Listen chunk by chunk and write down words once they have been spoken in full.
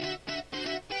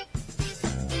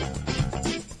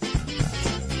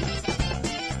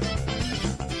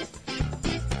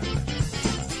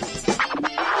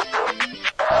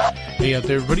Hey out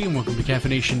there, everybody, and welcome to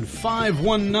CaffiNation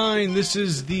 519. This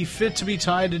is the Fit to be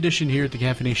Tied edition here at the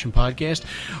CaffiNation podcast.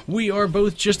 We are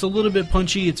both just a little bit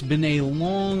punchy. It's been a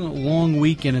long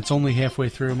week, and it's only halfway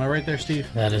through. Am I right there, Steve?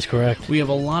 That is correct. We have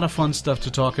a lot of fun stuff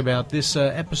to talk about. This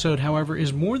episode, however,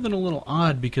 is more than a little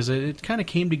odd because it kind of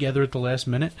came together at the last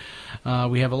minute.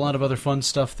 We have a lot of other fun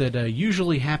stuff that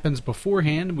usually happens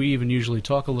beforehand. We even usually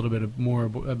talk a little bit more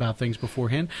about things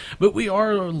beforehand. But we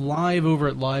are live over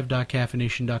at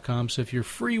live.caffination.com. So if you're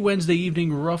free Wednesday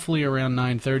evening, roughly around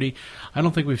 9:30, I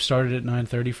don't think we've started at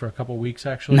 9:30 for a couple weeks,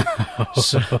 actually. No.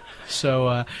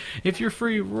 So if you're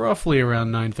free roughly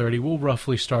around 9:30, we'll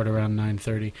roughly start around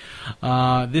 9:30.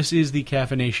 This is the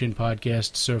CaffiNation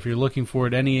podcast, so if you're looking for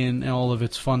it, any and all of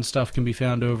its fun stuff can be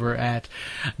found over at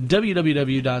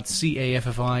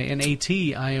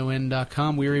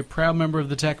www.caffination.com. We are a proud member of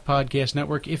the Tech Podcast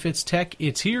Network. If it's tech,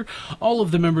 it's here. All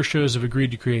of the member shows have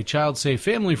agreed to create child-safe,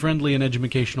 family-friendly, and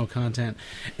educational content.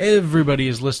 Everybody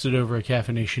is listed over at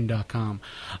CaffiNation.com.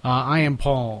 I am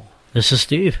Paul. This is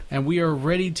Steve. And we are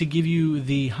ready to give you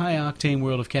the high-octane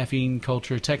world of caffeine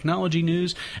culture, technology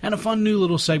news, and a fun new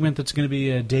little segment that's going to be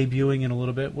debuting in a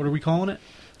little bit. What are we calling it?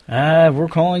 We're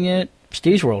calling it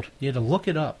Steve's World. You had to look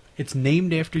it up. It's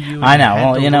named after you. I know.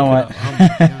 Well, you know what? Oh my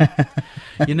God.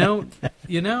 You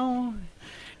know,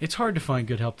 it's hard to find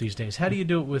good help these days. How do you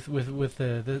do it with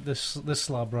this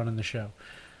slob running the show?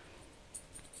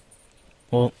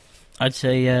 Well, I'd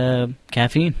say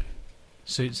caffeine.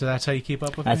 So that's how you keep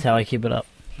up with That's me? how I keep it up.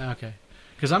 Okay.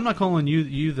 Because I'm not calling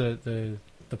you the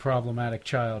problematic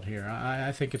child here.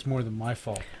 I think it's more than my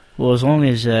fault. Well, as long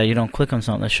as you don't click on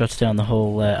something that shuts down the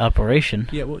whole operation.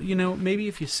 Yeah, well, maybe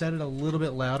if you said it a little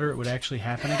bit louder, it would actually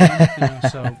happen again.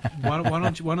 So why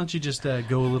don't you just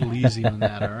go a little easy on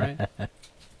that, all right?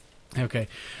 Okay,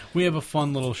 we have a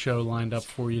fun little show lined up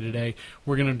for you today.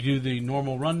 We're going to do the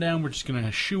normal rundown. We're just going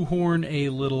to shoehorn a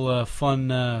little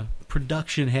fun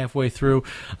production halfway through.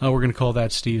 We're going to call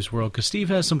that Steve's World, because Steve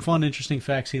has some fun, interesting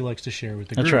facts he likes to share with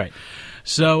the group. That's right.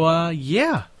 So,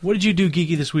 what did you do,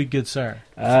 Geeky, this week, good sir?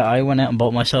 I went out and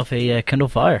bought myself a Kindle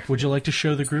Fire. Would you like to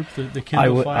show the group the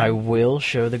Kindle Fire? I will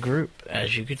show the group.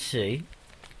 As you can see,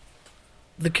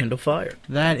 the Kindle Fire.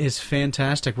 That is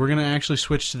fantastic. We're going to actually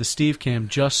switch to the Steve cam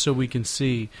just so we can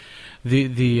see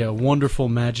the wonderful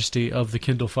majesty of the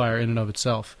Kindle Fire in and of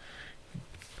itself.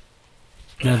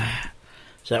 Now,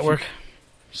 does that work?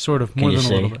 Sort of, more than a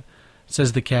little bit. It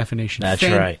says the CaffiNation. That's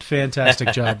right.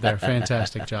 Fantastic job there.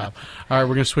 Fantastic job. All right,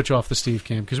 we're going to switch off the Steve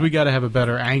cam because we got to have a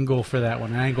better angle for that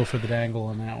one. An angle for the dangle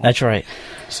on that one. That's right.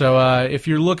 So if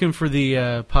you're looking for the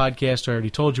podcast, I already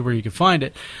told you where you can find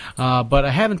it. But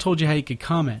I haven't told you how you could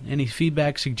comment. Any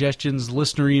feedback, suggestions,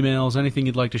 listener emails, anything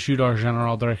you'd like to shoot our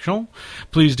general direction,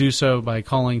 please do so by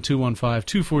calling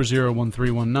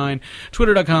 215-240-1319,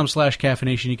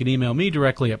 twitter.com/CaffiNation. You can email me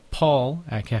directly at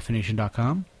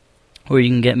paul@CaffiNation.com. Or you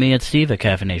can get me at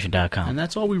steve@CaffiNation.com. And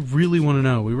that's all we really want to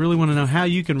know. We really want to know how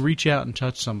you can reach out and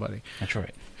touch somebody. That's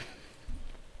right.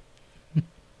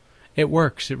 It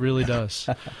works. It really does.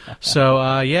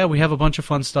 So, we have a bunch of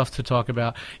fun stuff to talk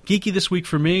about. Geeky this week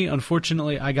for me,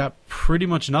 unfortunately, I got pretty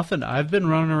much nothing. I've been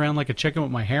running around like a chicken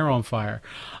with my hair on fire.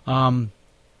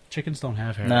 Chickens don't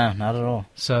have hair. No, not at all.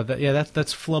 So,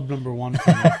 that's flub number one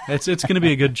for me. It's going to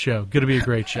be a good show. Going to be a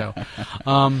great show.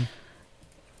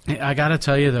 I gotta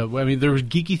tell you though, I mean, there was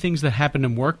geeky things that happened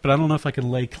in work, but I don't know if I can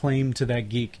lay claim to that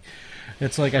geek.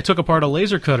 It's like I took apart a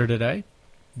laser cutter today.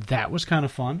 That was kind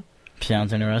of fun.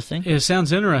 Sounds interesting. It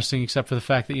sounds interesting, except for the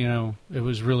fact that, it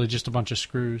was really just a bunch of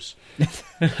screws.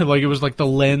 Like, it was like the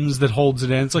lens that holds it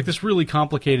in. It's like this really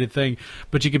complicated thing,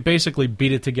 but you could basically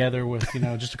beat it together with,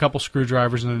 just a couple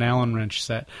screwdrivers and an Allen wrench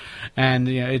set. And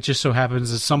it just so happens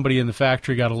that somebody in the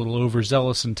factory got a little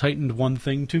overzealous and tightened one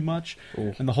thing too much,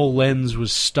 and the whole lens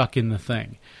was stuck in the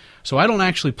thing. So I don't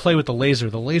actually play with the laser.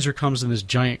 The laser comes in this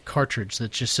giant cartridge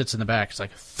that just sits in the back. It's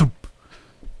like, thump,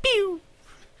 pew.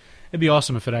 It'd be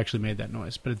awesome if it actually made that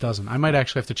noise, but it doesn't. I might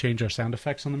actually have to change our sound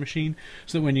effects on the machine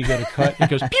so that when you go to cut, it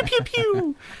goes pew, pew,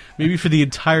 pew. Maybe for the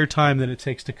entire time that it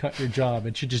takes to cut your job,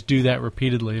 it should just do that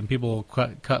repeatedly, and people will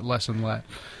cut less and less.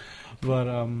 But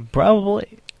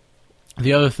probably.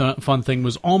 The other fun thing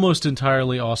was almost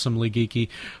entirely awesomely geeky,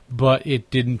 but it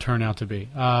didn't turn out to be.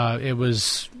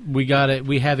 We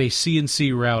have a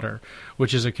CNC router,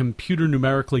 which is a computer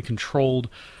numerically controlled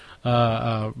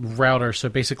router, so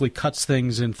it basically cuts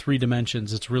things in 3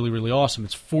 dimensions. It's really, really awesome.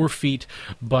 It's 4 feet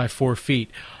by 4 feet.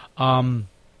 The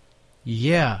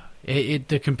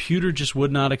computer just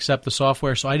would not accept the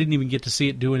software, so I didn't even get to see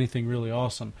it do anything really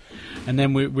awesome. And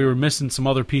then we were missing some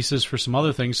other pieces for some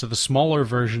other things, so the smaller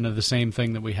version of the same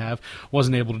thing that we have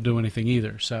wasn't able to do anything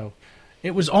either. So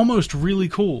It was almost really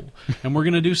cool, and we're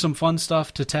going to do some fun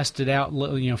stuff to test it out,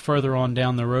 further on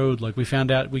down the road. Like, we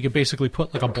found out we could basically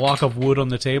put like a block of wood on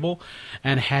the table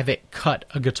and have it cut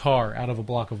a guitar out of a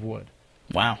block of wood.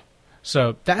 Wow.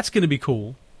 So that's going to be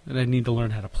cool, and I need to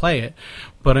learn how to play it.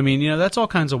 But I mean, that's all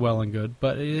kinds of well and good,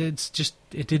 but it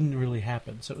didn't really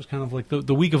happen. So it was kind of like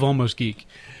the week of Almost Geek.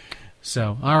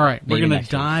 So, all right, we're going to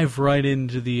dive right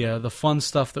into the fun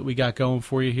stuff that we got going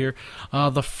for you here.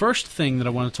 The first thing that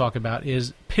I want to talk about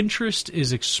is Pinterest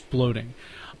is exploding.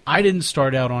 I didn't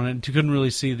start out on it. You couldn't really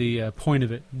see the point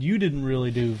of it. You didn't really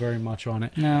do very much on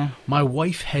it. No. My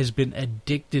wife has been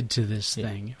addicted to this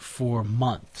thing for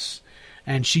months.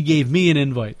 And she gave me an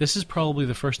invite. This is probably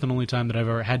the first and only time that I've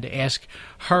ever had to ask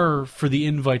her for the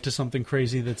invite to something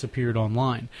crazy that's appeared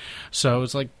online. So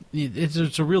it's like,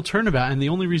 it's a real turnabout. And the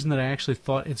only reason that I actually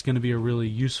thought it's going to be a really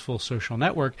useful social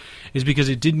network is because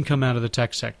it didn't come out of the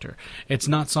tech sector. It's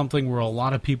not something where a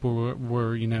lot of people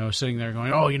were sitting there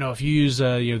going, oh, if you use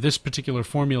this particular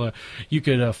formula, you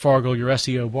could fargle your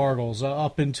SEO bargles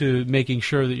up into making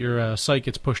sure that your site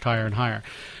gets pushed higher and higher.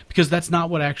 Because that's not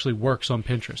what actually works on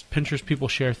Pinterest. Pinterest people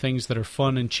share things that are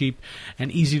fun and cheap and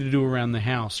easy to do around the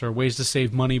house, or ways to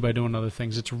save money by doing other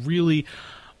things. It's really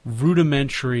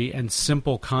rudimentary and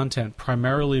simple content,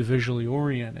 primarily visually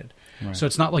oriented. Right. So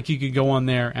it's not like you could go on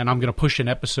there and I'm going to push an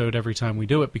episode every time we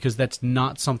do it, because that's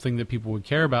not something that people would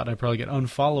care about, and I'd probably get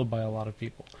unfollowed by a lot of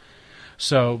people.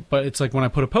 So, but it's like when I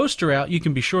put a poster out, you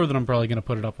can be sure that I'm probably going to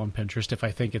put it up on Pinterest if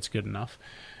I think it's good enough.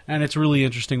 And it's really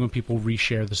interesting when people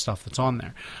reshare the stuff that's on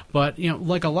there. But,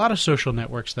 like a lot of social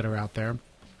networks that are out there,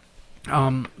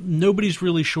 nobody's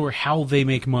really sure how they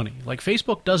make money. Like,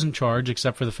 Facebook doesn't charge,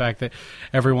 except for the fact that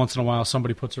every once in a while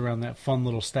somebody puts around that fun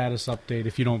little status update.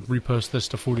 If you don't repost this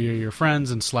to 40 of your friends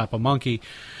and slap a monkey,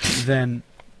 then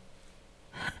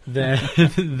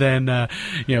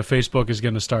Facebook is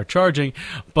going to start charging.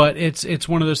 But it's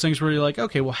one of those things where you're like,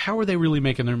 okay, well, how are they really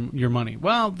making your money?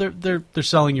 Well, they're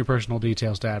selling your personal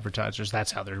details to advertisers.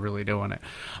 That's how they're really doing it.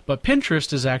 But Pinterest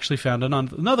has actually found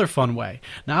another fun way.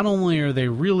 Not only are they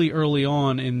really early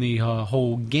on in the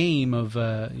whole game of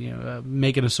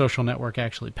making a social network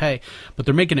actually pay, but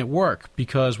they're making it work,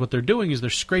 because what they're doing is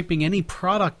they're scraping any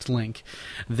product link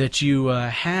that you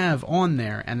have on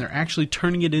there, and they're actually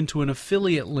turning it into an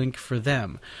affiliate link for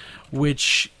them,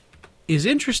 which is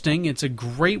interesting. It's a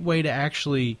great way to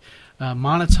actually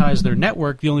monetize their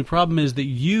network. The only problem is that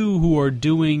you who are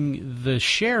doing the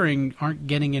sharing aren't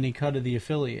getting any cut of the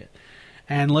affiliate.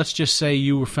 And let's just say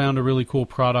you found a really cool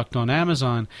product on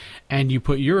Amazon and you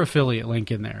put your affiliate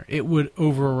link in there. It would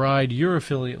override your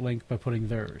affiliate link by putting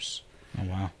theirs. Oh,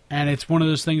 wow. And it's one of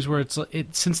those things where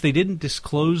since they didn't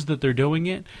disclose that they're doing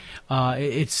it,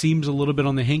 it seems a little bit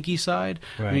on the hinky side.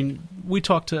 Right. I mean, I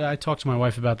talked to my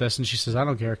wife about this, and she says, I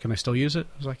don't care, can I still use it?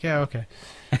 I was like, yeah, okay.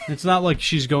 It's not like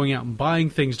she's going out and buying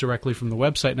things directly from the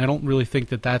website, and I don't really think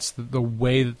that that's the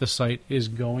way that the site is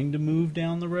going to move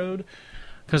down the road,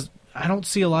 because I don't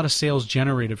see a lot of sales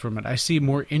generated from it. I see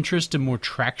more interest and more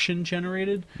traction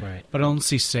generated, right, but I don't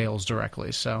see sales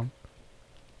directly, so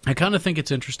I kind of think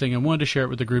it's interesting. I wanted to share it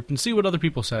with the group and see what other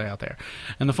people say out there.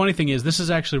 And the funny thing is, this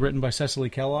is actually written by Cecily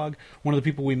Kellogg, one of the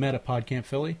people we met at PodCamp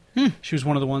Philly. She was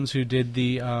one of the ones who did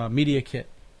the Media Kit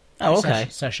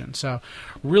session. So,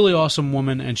 really awesome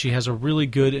woman, and she has a really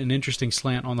good and interesting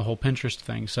slant on the whole Pinterest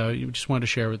thing. So, you just wanted to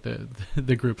share with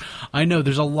the group. I know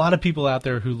there's a lot of people out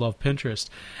there who love Pinterest,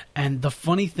 and the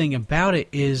funny thing about it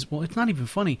is, well, it's not even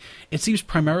funny. It seems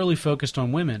primarily focused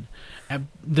on women.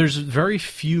 There's very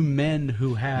few men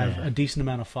who have a decent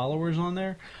amount of followers on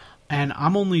there, and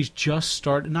I'm only just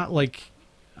starting. Not like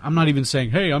I'm not even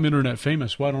saying, "Hey, I'm internet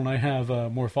famous. Why don't I have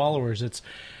more followers?"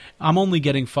 I'm only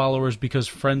getting followers because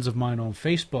friends of mine on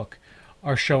Facebook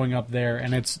are showing up there,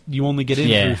 and you only get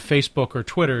in through Facebook or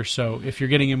Twitter. So if you're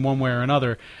getting in one way or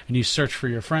another, and you search for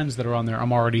your friends that are on there,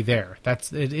 I'm already there.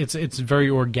 It's very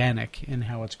organic in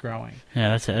how it's growing.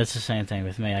 Yeah, that's the same thing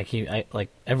with me. I like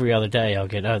every other day I'll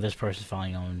get, this person's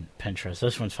following on Pinterest,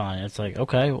 this one's following. It's like,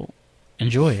 okay, well,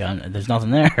 enjoy. There's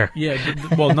nothing there. Yeah,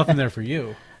 well, nothing there for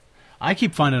you. I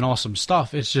keep finding awesome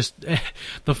stuff. It's just,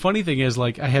 the funny thing is,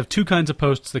 like, I have two kinds of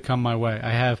posts that come my way. I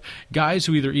have guys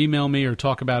who either email me or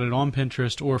talk about it on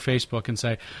Pinterest or Facebook and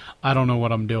say, I don't know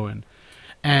what I'm doing.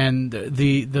 And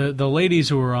the ladies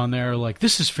who are on there are like,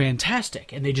 this is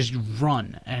fantastic. And they just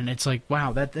run. And it's like,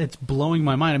 wow, it's blowing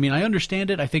my mind. I mean, I understand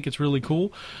it. I think it's really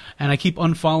cool. And I keep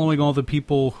unfollowing all the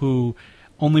people who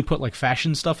only put, like,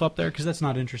 fashion stuff up there, because that's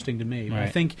not interesting to me. Right. I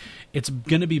think it's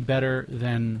going to be better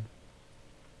than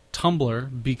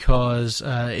Tumblr, because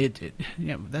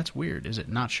that's weird. Is it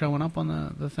not showing up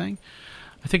on the thing?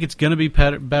 I think it's going to be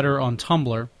better on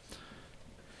Tumblr,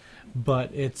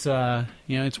 But it's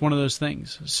it's one of those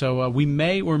things. So we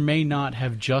may or may not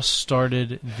have just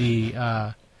started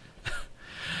the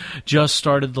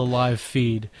live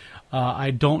feed.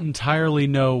 I don't entirely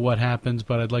know what happens,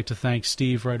 but I'd like to thank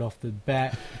Steve right off the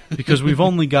bat because we've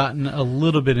only gotten a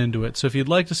little bit into it. So if you'd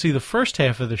like to see the first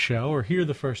half of the show or hear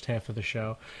the first half of the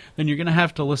show, then you're going to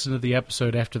have to listen to the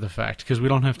episode after the fact because we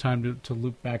don't have time to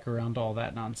loop back around to all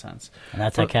that nonsense. And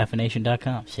that's at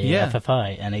CaffiNation.com.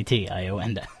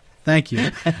 CaffiNation. Thank you.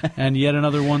 And yet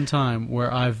another one time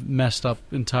where I've messed up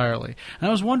entirely. And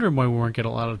I was wondering why we weren't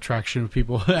getting a lot of traction with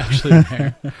people actually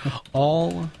there.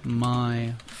 All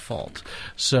my fault.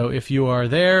 So if you are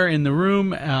there in the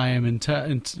room, I am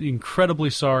incredibly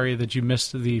sorry that you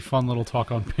missed the fun little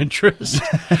talk on Pinterest.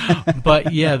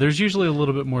 But yeah, there's usually a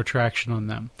little bit more traction on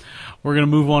them. We're going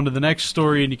to move on to the next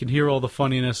story, and you can hear all the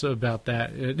funniness about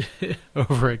that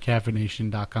over at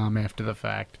CaffiNation.com after the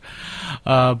fact.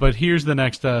 But here's the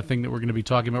next thing that we're going to be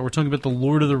talking about. We're talking about the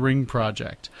Lord of the Ring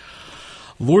project.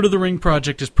 Lord of the Ring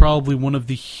project is probably one of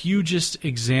the hugest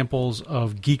examples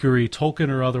of geekery, Tolkien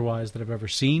or otherwise, that I've ever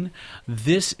seen.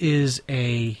 This is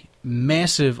a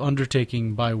massive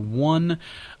undertaking by one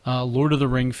Lord of the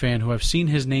Ring fan who I've seen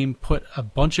his name put a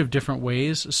bunch of different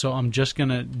ways, so I'm just going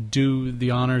to do the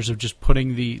honors of just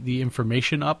putting the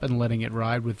information up and letting it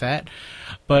ride with that.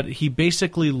 But he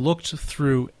basically looked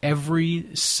through every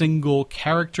single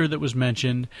character that was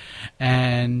mentioned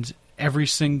and every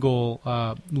single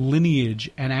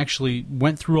lineage and actually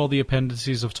went through all the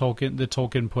appendices of Tolkien that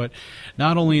Tolkien put,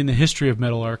 not only in the history of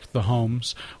Middle-earth, the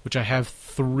Homes, which I have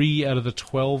 3 out of the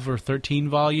 12 or 13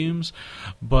 volumes,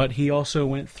 but he also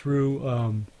went through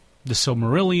the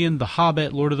Silmarillion, the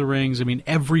Hobbit, Lord of the Rings. I mean,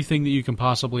 everything that you can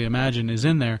possibly imagine is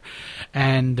in there.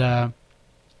 And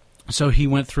so he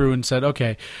went through and said,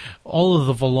 okay, all of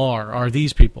the Valar are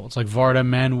these people. It's like Varda,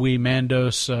 Manwë,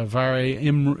 Mandos, Vare,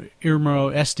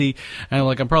 Irmo, Esti, and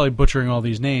I'm probably butchering all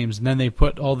these names. And then they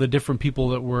put all the different people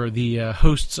that were the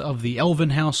hosts of the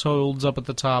Elven households up at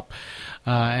the top,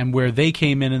 and where they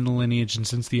came in the lineage. And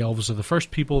since the Elves are the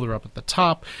first people, they're up at the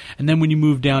top. And then when you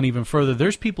move down even further,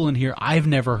 there's people in here I've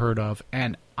never heard of,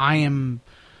 and I am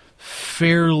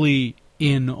fairly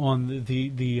in on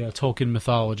the Tolkien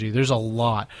mythology. There's a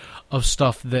lot of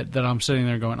stuff that I'm sitting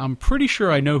there going, I'm pretty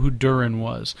sure I know who Durin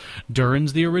was.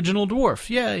 Durin's the original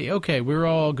dwarf. Yeah, okay, we're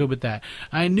all good with that.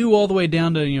 I knew all the way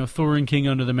down to Thorin, King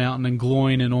Under the Mountain, and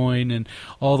Gloin and Oin, and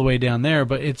all the way down there.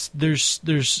 But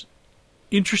there's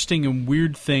interesting and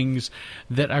weird things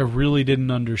that I really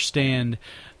didn't understand.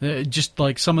 Just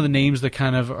like some of the names that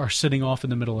kind of are sitting off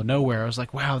in the middle of nowhere. I was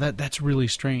like, wow, that's really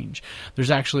strange. There's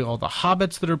actually all the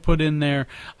hobbits that are put in there.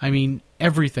 I mean,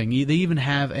 everything. They even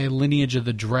have a lineage of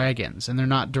the dragons, and they're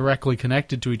not directly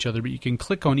connected to each other, but you can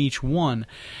click on each one,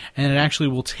 and it actually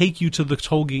will take you to the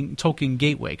Tolkien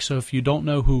Gateway. So if you don't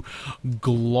know who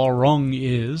Glorung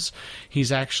is,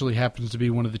 he's actually happens to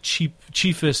be one of the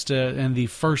chiefest and the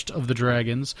first of the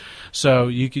dragons. So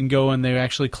you can go and they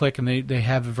actually click, and they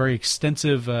have a very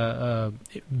extensive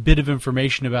bit of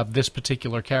information about this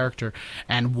particular character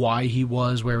and why he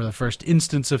was, where the first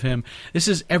instance of him. This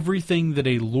is everything that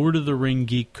a Lord of the Ring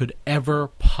geek could ever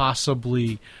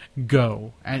possibly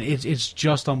go, and it's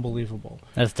just unbelievable.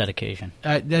 That's dedication.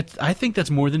 I think that's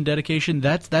more than dedication.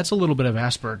 That's a little bit of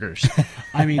Asperger's.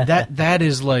 I mean, that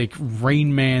is like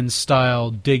Rain Man style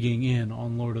digging in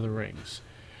on Lord of the Rings.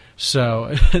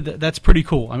 So that's pretty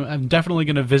cool. I'm definitely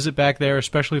going to visit back there,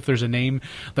 especially if there's a name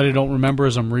that I don't remember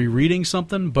as I'm rereading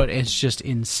something, but it's just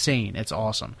insane. It's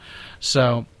awesome.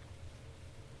 So,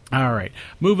 all right.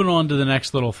 Moving on to the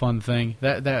next little fun thing.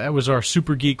 That was our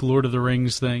Super Geek Lord of the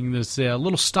Rings thing. This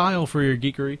little style for your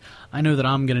geekery. I know that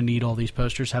I'm going to need all these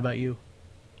posters. How about you?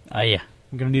 Yeah.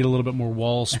 I'm going to need a little bit more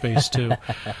wall space, too.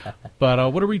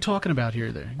 But what are we talking about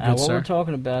here? We're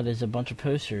talking about is a bunch of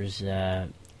posters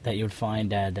that you would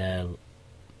find at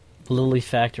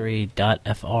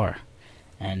lilyfactory.fr.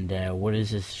 And what is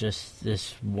this? Just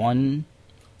this one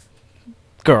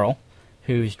girl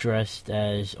who's dressed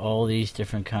as all these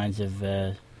different kinds of,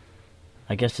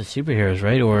 I guess, the superheroes,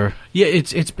 right? Or yeah,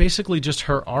 it's basically just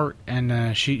her art,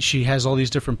 and she has all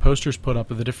these different posters put up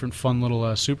of the different fun little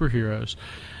superheroes.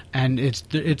 And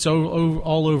it's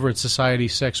all over at Society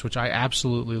 6, which I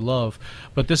absolutely love.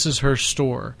 But this is her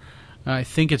store. I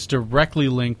think it's directly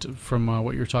linked from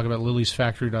what you're talking about,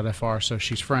 lilysfactory.fr, so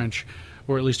she's French,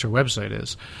 or at least her website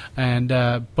is. And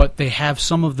but they have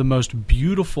some of the most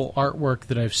beautiful artwork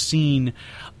that I've seen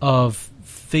of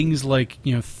things like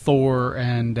Thor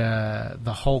and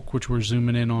the Hulk, which we're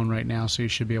zooming in on right now, so you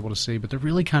should be able to see. But they're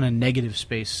really kind of negative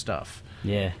space stuff.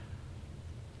 Yeah.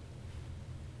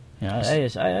 I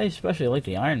especially like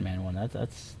the Iron Man one.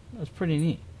 That's pretty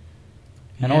neat.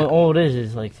 And all it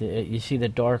is like you see the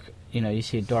dark, you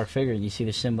see a dark figure, and you see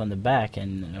the symbol in the back,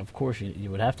 and of course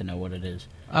you would have to know what it is.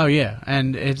 Oh yeah,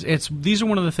 and it's these are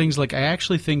one of the things like I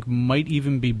actually think might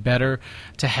even be better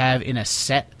to have in a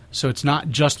set, so it's not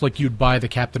just like you'd buy the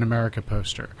Captain America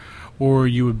poster, or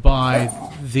you would buy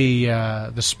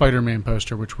the Spider-Man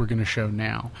poster, which we're going to show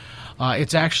now.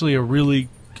 It's actually a really,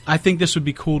 I think this would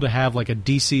be cool to have like a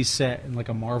DC set and like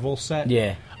a Marvel set.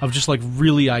 Yeah. Of just like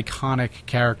really iconic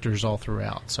characters all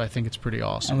throughout. So I think it's pretty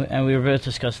awesome. And we were both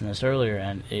discussing this earlier,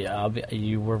 and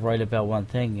you were right about one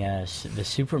thing. The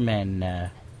Superman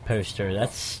poster,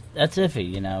 that's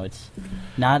iffy. It's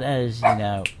not as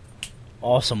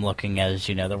awesome looking as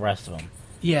the rest of them.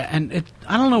 Yeah, and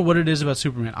I don't know what it is about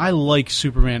Superman. I like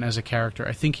Superman as a character.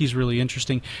 I think he's really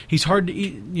interesting. He's hard to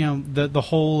eat. The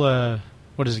whole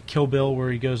what is it, Kill Bill, where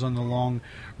he goes on the long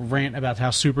rant about how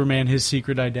Superman, his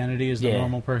secret identity is the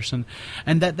normal person.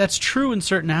 And that's true in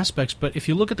certain aspects, but if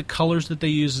you look at the colors that they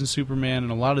use in Superman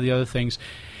and a lot of the other things,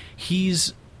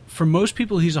 for most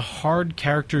people, he's a hard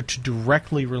character to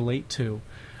directly relate to.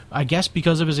 I guess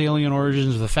because of his alien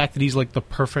origins, the fact that he's like the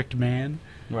perfect man.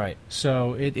 Right.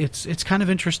 So it's kind of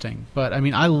interesting. But, I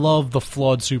mean, I love the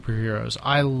flawed superheroes.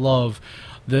 I love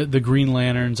the Green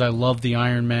Lanterns. I love the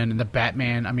Iron Man and the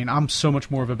Batman. I mean, I'm so much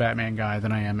more of a Batman guy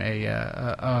than I am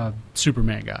a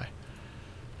Superman guy.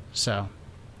 So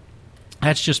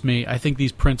that's just me. I think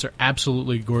these prints are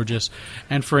absolutely gorgeous.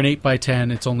 And for an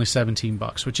 8x10, it's only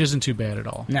 $17, which isn't too bad at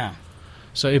all. No.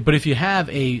 So, but if you have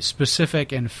a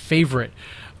specific and favorite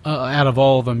out of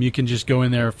all of them, you can just go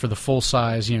in there for the full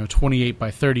size, 28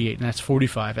 by 38, and that's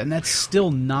 $45, and that's still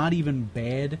not even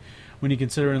bad when you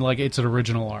consider like it's an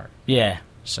original art. Yeah.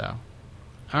 So,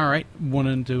 all right,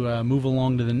 wanted to move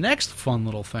along to the next fun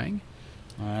little thing.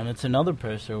 And it's another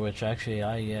poster, which actually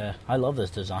I love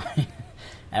this design.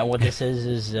 And what this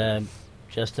is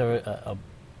just a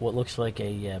what looks like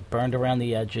a burned around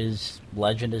the edges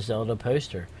Legend of Zelda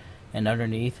poster. And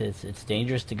underneath, it's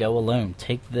dangerous to go alone.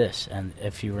 Take this. And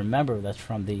if you remember, that's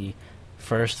from the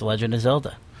first Legend of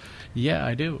Zelda. Yeah,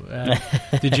 I do.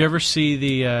 Did you ever see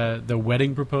the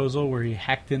wedding proposal where he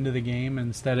hacked into the game?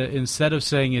 Instead of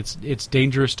saying it's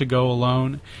dangerous to go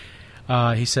alone,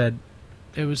 he said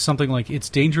it was something like, "It's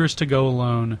dangerous to go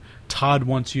alone. Todd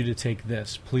wants you to take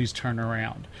this. Please turn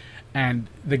around." And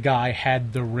the guy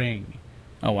had the ring.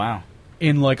 Oh wow!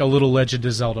 In like a little Legend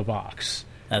of Zelda box.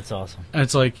 That's awesome. And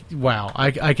it's like, wow,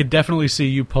 I could definitely see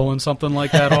you pulling something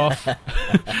like that off.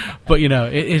 But,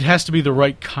 it has to be the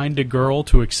right kind of girl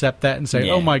to accept that and say,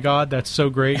 oh, my God, that's so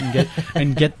great,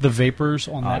 and get the vapors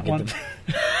on that one.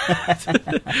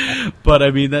 But,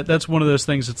 I mean, that's one of those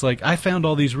things. It's like, I found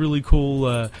all these really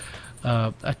cool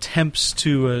attempts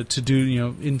to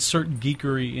do, insert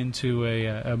geekery into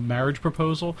a marriage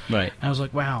proposal. Right. And I was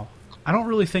like, wow, I don't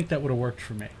really think that would have worked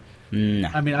for me. No.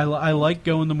 I mean, I like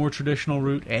going the more traditional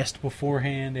route. Asked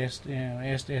beforehand. Asked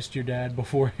your dad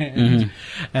beforehand,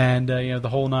 and the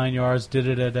whole 9 yards. Did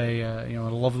it at a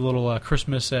lovely little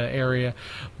Christmas area,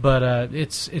 but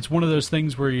it's one of those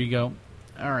things where you go,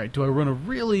 all right, do I want to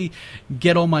really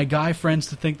get all my guy friends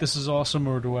to think this is awesome,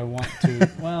 or do I want to?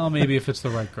 Well, maybe if it's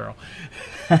the right girl.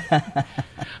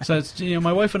 So it's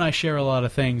my wife and I share a lot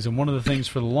of things, and one of the things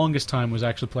for the longest time was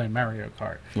actually playing Mario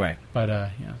Kart. Right.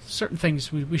 But certain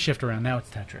things we shift around. Now it's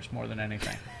Tetris more than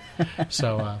anything.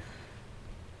 So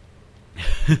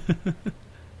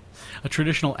a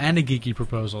traditional and a geeky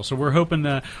proposal. So we're hoping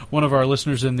one of our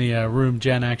listeners in the room,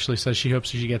 Jen, actually says she hopes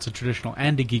she gets a traditional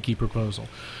and a geeky proposal.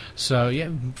 So yeah,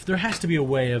 there has to be a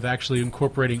way of actually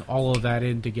incorporating all of that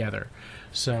in together.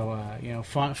 So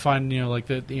find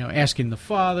asking the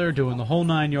father, doing the whole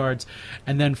 9 yards,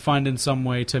 and then finding some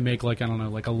way to make like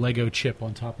a Lego chip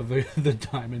on top of the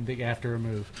diamond after a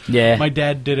move. Yeah, my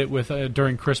dad did it with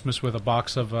during Christmas with a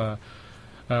box of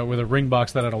with a ring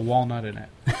box that had a walnut in it,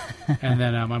 and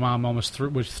then my mom almost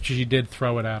she did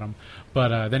throw it at him,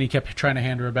 but then he kept trying to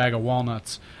hand her a bag of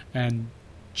walnuts, and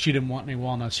she didn't want any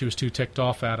walnuts. She was too ticked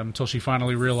off at him until she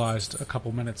finally realized a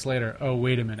couple minutes later, oh,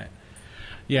 wait a minute.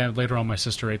 Yeah, later on my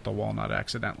sister ate the walnut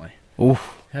accidentally.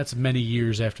 Oof. That's many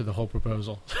years after the whole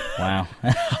proposal. Wow.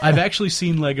 I've actually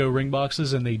seen Lego ring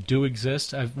boxes, and they do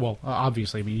exist.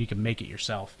 Obviously, I mean, you can make it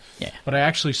yourself. Yeah. But I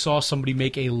actually saw somebody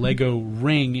make a Lego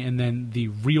ring, and then the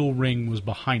real ring was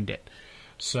behind it.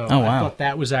 So oh, wow. I thought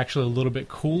that was actually a little bit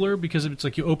cooler, because it's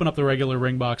like you open up the regular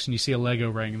ring box and you see a Lego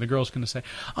ring, and the girl's going to say,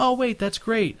 oh, wait, that's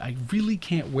great. I really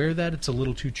can't wear that. It's a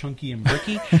little too chunky and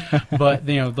bricky. But,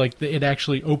 it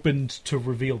actually opened to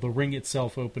reveal, the ring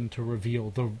itself opened to reveal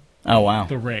the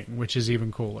ring, which is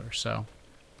even cooler. So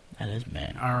that is,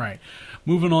 man. All right.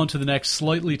 Moving on to the next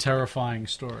slightly terrifying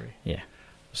story. Yeah.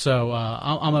 So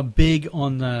I'm a big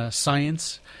on the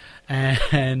science,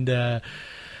 and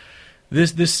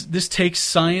this takes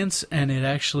science and it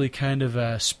actually kind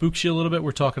of spooks you a little bit.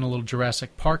 We're talking a little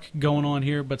Jurassic Park going on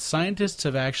here, but scientists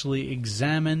have actually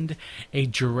examined a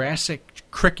Jurassic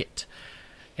cricket.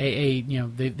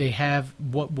 They have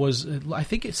what was, I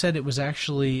think it said it was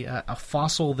actually a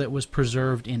fossil that was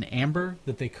preserved in amber,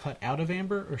 that they cut out of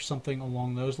amber or something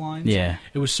along those lines. Yeah.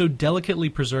 It was so delicately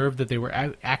preserved that they were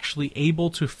actually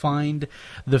able to find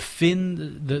the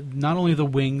fin, not only the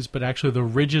wings, but actually the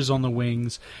ridges on the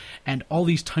wings, and all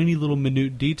these tiny little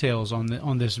minute details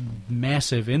on this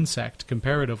massive insect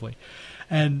comparatively.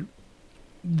 And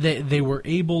they were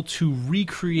able to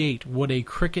recreate what a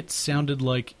cricket sounded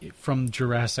like from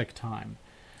Jurassic time.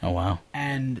 Oh, wow.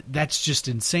 And that's just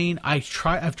insane. I've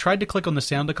tried to click on the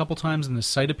sound a couple times, and the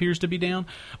site appears to be down.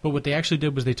 But what they actually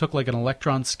did was they took like an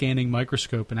electron scanning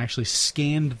microscope and actually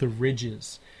scanned the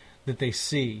ridges that they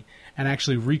see, and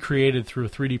actually recreated through a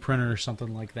 3D printer or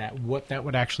something like that what that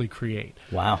would actually create.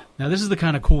 Wow. Now, this is the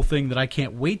kind of cool thing that I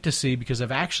can't wait to see, because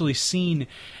I've actually seen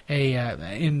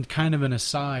in kind of an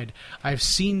aside, I've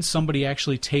seen somebody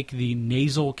actually take the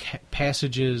nasal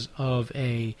passages of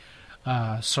a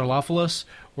Sarlophilus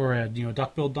or a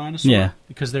duck-billed dinosaur, yeah,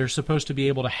 because they're supposed to be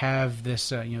able to have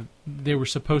this. They were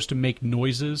supposed to make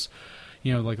noises,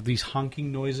 like these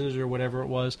honking noises or whatever it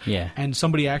was. Yeah. And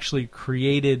somebody actually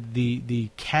created the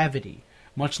cavity,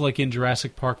 much like in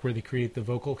Jurassic Park where they create the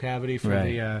vocal cavity for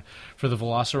the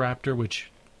Velociraptor, which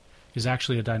is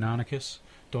actually a Deinonychus.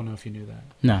 Don't know if you knew that.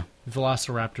 No. The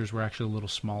Velociraptors were actually a little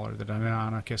smaller. The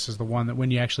Deinonychus is the one that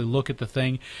when you actually look at the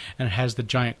thing and it has the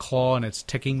giant claw and it's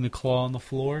ticking the claw on the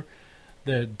floor,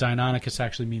 the Deinonychus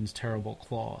actually means terrible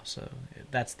claw. So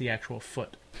that's the actual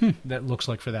foot that looks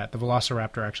like for that. The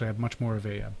Velociraptor actually had much more of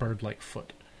a bird-like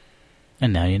foot.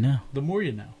 And now you know. The more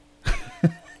you know.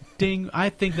 Ding. I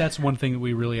think that's one thing that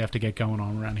we really have to get going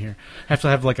on around here. Have to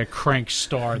have like a crank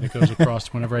star that goes across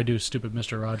whenever I do a stupid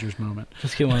Mr. Rogers moment.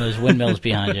 Just get one of those windmills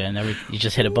behind you, and you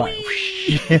just hit a button.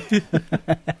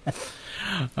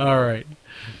 All right.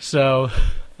 So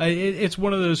it's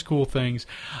one of those cool things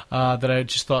that I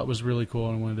just thought was really cool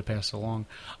and wanted to pass along.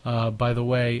 By the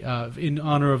way, in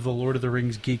honor of the Lord of the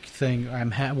Rings geek thing,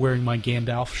 I'm wearing my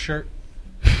Gandalf shirt.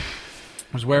 I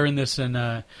was wearing this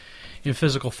in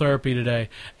physical therapy today,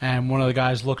 and one of the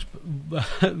guys looked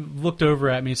over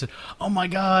at me and said, "Oh my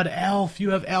God, Alf!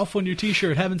 You have Alf on your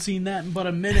T-shirt. Haven't seen that in but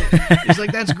a minute." He's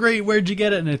like, "That's great. Where'd you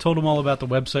get it?" And I told him all about the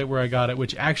website where I got it,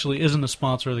 which actually isn't a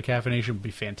sponsor of the CaffiNation. Would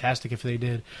be fantastic if they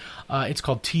did. It's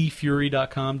called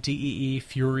teefury.com,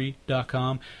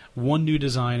 teefury.com. One new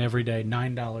design every day,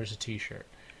 $9 a T-shirt.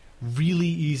 Really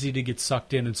easy to get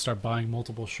sucked in and start buying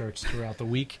multiple shirts throughout the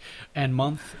week and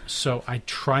month. So I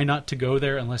try not to go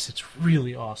there unless it's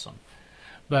really awesome.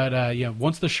 But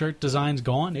once the shirt design's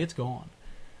gone, it's gone.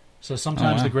 So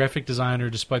sometimes the graphic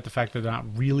designer, despite the fact that they're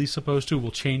not really supposed to,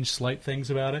 will change slight things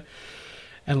about it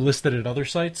and list it at other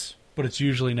sites. But it's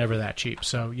usually never that cheap.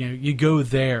 So you go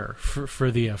there for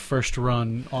the first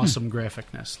run awesome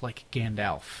graphicness, like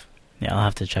Gandalf. Yeah, I'll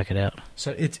have to check it out.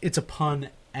 So it's a pun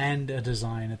and a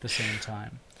design at the same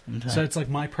time. Okay. So it's like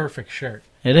my perfect shirt.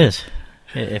 It is.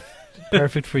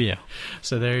 Perfect for you.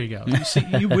 So there you go. You see,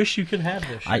 you wish you could have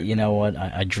this shirt. You know what?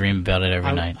 I dream about it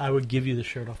every night. I would give you the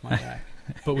shirt off my back.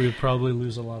 But we would probably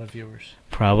lose a lot of viewers.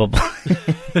 Probably.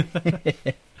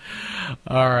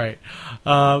 All right.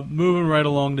 Moving right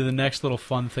along to the next little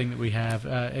fun thing that we have.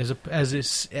 As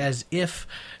if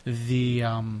the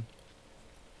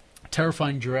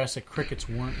terrifying Jurassic crickets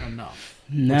weren't enough.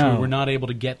 No. We're not able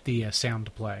to get the sound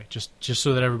to play, just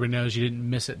so that everybody knows you didn't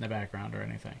miss it in the background or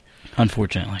anything.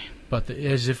 Unfortunately. But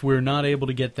as if we're not able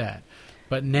to get that.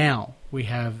 But now we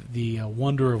have the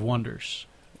wonder of wonders.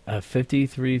 A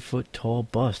 53-foot tall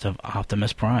bust of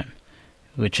Optimus Prime,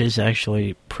 which is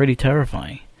actually pretty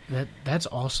terrifying. That's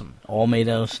awesome. All made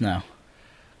out of snow.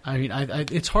 I mean,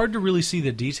 it's hard to really see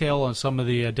the detail on some of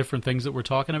the different things that we're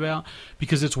talking about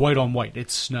because it's white on white.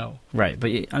 It's snow. Right,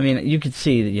 but I mean, you could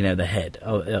see the head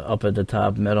up at the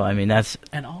top, middle. I mean, that's...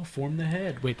 And I'll form the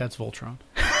head. Wait, that's Voltron.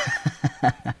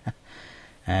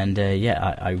 And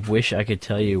I wish I could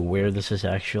tell you where this is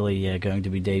actually going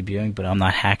to be debuting, but I'm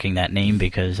not hacking that name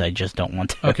because I just don't want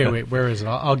to. Okay, wait, where is it?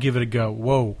 I'll give it a go.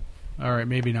 Whoa. All right,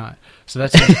 maybe not. So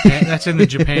that's in Japan, that's in the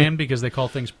Japan because they call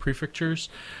things prefectures.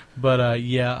 But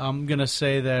I'm gonna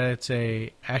say that it's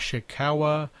a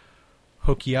Ashikawa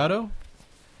Hokkaido.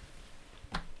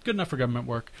 Good enough for government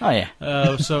work. Oh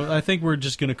yeah. So I think we're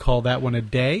just gonna call that one a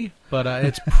day. But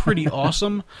it's pretty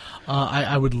awesome.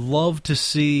 I would love to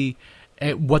see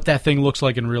what that thing looks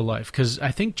like in real life because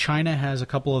I think China has a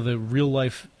couple of the real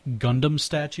life Gundam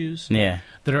statues Yeah.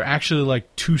 that are actually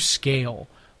like to scale.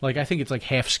 Like, I think it's like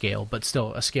half scale, but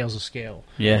still, a scale's a scale.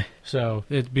 Yeah. So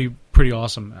it'd be pretty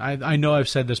awesome. I know I've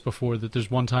said this before, that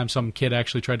there's one time some kid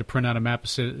actually tried to print out a map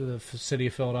of the city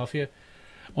of Philadelphia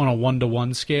on a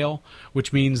 1-to-1 scale,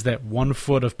 which means that 1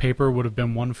 foot of paper would have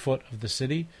been 1 foot of the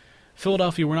city.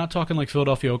 Philadelphia, we're not talking like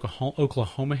Philadelphia,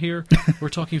 Oklahoma here. We're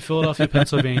talking Philadelphia,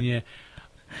 Pennsylvania,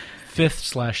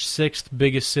 5th/6th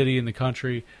biggest city in the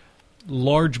country,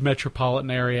 large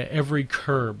metropolitan area, every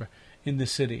curb in the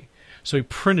city. So he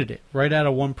printed it right out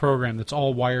of one program that's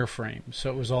all wireframe. So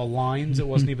it was all lines. It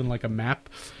wasn't even like a map.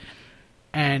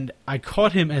 And I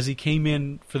caught him as he came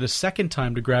in for the second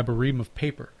time to grab a ream of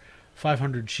paper,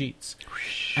 500 sheets.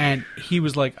 And he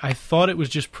was like, I thought it was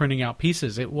just printing out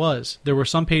pieces. It was. There were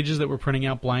some pages that were printing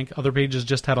out blank. Other pages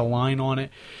just had a line on it.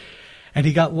 And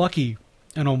he got lucky.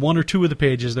 And on 1 or 2 of the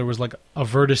pages, there was like a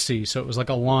vertice. So it was like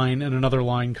a line and another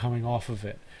line coming off of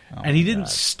it. Oh, and he didn't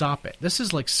stop it. This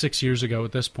is like 6 years ago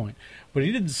at this point. But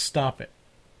he didn't stop it.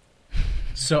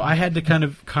 So I had to kind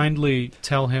of kindly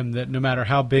tell him that no matter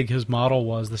how big his model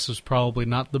was, this was probably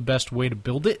not the best way to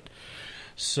build it.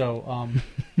 So,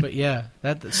 but yeah,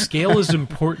 the scale is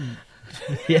important.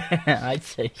 Yeah, I'd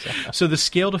say so. So the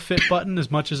scale to fit button,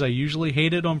 as much as I usually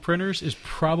hate it on printers, is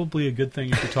probably a good thing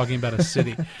if you're talking about a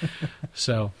city.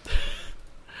 So...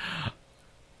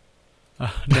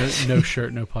 no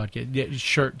shirt, no podcast. Yeah,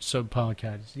 shirt, so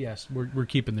podcast. Yes, we're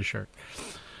keeping the shirt.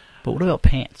 But what about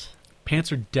pants?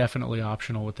 Pants are definitely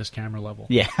optional with this camera level.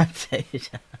 Yeah, I'd say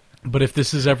so. But if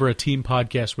this is ever a team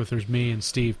podcast where there's me and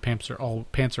Steve, pants are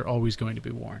always going to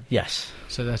be worn. Yes.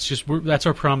 So that's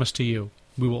our promise to you.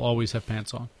 We will always have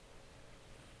pants on.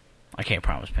 I can't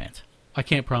promise pants. I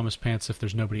can't promise pants if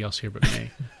there's nobody else here but me.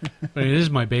 But it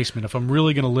is my basement. If I'm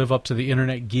really going to live up to the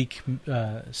internet geek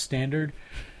standard.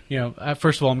 You know,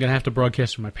 first of all, I'm going to have to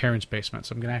broadcast from my parents' basement,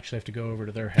 so I'm going to actually have to go over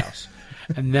to their house.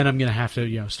 And then I'm going to have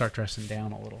to, start dressing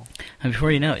down a little. And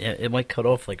before you know it, it might cut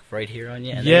off, like, right here on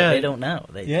you. And yeah. They don't know.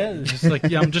 It's just like,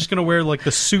 I'm just going to wear, like,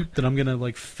 the suit that I'm going to,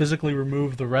 like, physically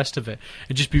remove the rest of it.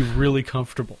 And just be really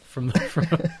comfortable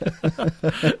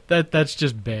that's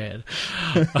just bad.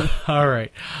 All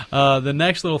right. The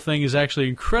next little thing is actually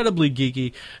incredibly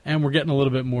geeky, and we're getting a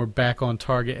little bit more back on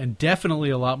target, and definitely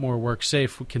a lot more work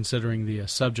safe considering the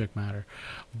subject matter.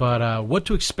 But what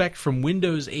to expect from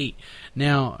Windows 8?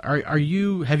 Now,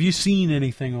 have you seen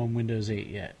anything on Windows 8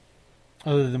 yet,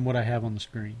 other than what I have on the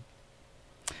screen?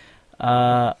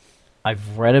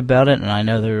 I've read about it, and I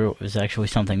know there was actually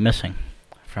something missing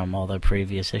from all the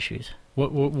previous issues.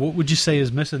 What would you say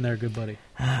is missing there, good buddy?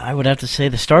 I would have to say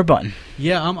the start button.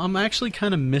 Yeah, I'm actually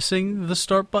kind of missing the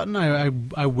start button.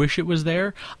 I wish it was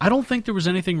there. I don't think there was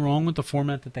anything wrong with the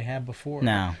format that they had before.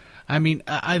 No. I mean,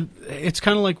 it's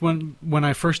kind of like when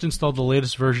I first installed the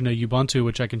latest version of Ubuntu,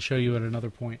 which I can show you at another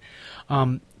point.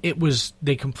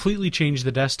 They completely changed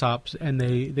the desktops, and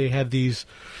they have these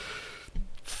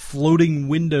floating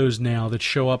windows now that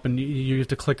show up, and you have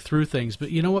to click through things.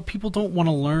 But you know what? People don't want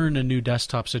to learn a new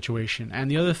desktop situation.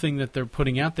 And the other thing that they're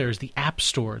putting out there is the App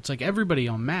Store. It's like everybody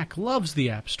on Mac loves the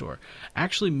App Store.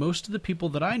 Actually, most of the people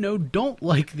that I know don't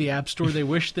like the App Store. They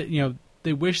wish that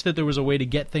They wish that there was a way to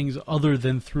get things other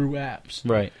than through apps.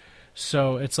 Right.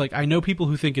 So it's like, I know people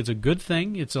who think it's a good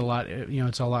thing. It's a lot,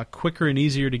 it's a lot quicker and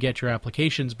easier to get your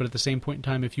applications. But at the same point in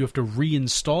time, if you have to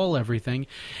reinstall everything,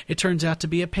 it turns out to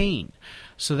be a pain.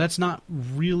 So that's not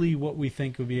really what we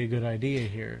think would be a good idea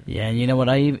here. Yeah, and you know what?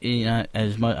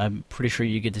 I'm pretty sure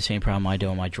you get the same problem I do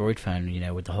on my Droid phone.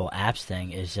 With the whole apps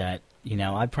thing, is that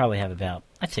I probably have about,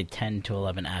 I'd say 10 to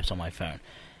 11 apps on my phone.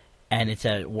 And it's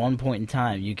at one point in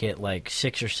time, you get like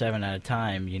 6 or 7 at a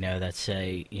time, that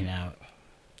say,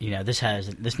 this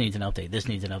needs an update, this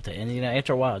needs an update. And,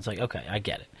 after a while, it's like, okay, I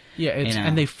get it. Yeah,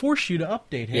 and they force you to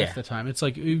update half the time. It's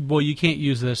like, well, you can't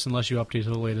use this unless you update to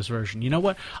the latest version. You know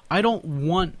what? I don't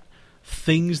want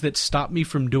things that stop me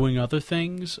from doing other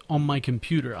things on my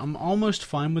computer. I'm almost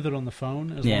fine with it on the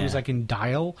phone as long as I can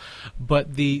dial.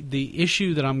 But the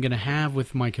issue that I'm going to have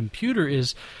with my computer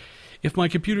is, if my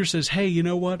computer says, hey, you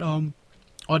know what,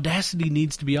 Audacity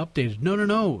needs to be updated.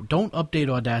 No, don't update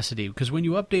Audacity, because when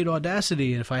you update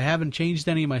Audacity, and if I haven't changed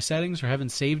any of my settings or haven't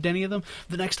saved any of them,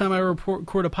 the next time I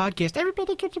record a podcast,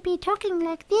 everybody could be talking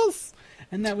like this,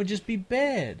 and that would just be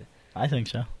bad. I think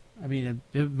so. I mean,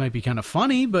 it might be kind of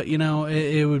funny, but,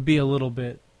 it would be a little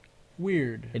bit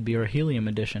weird. It'd be our Helium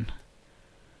edition.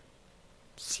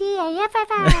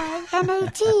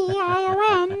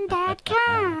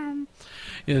 CAFFINation.com.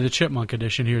 The Chipmunk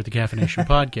edition here at the CaffiNation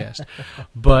podcast.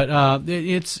 But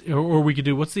or we could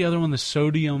do, what's the other one? The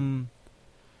sodium.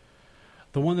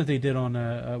 The one that they did on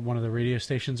one of the radio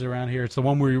stations around here, it's the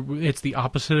one where it's the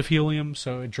opposite of helium,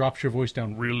 so it drops your voice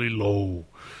down really low.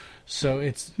 So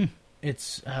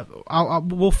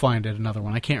we'll find it, another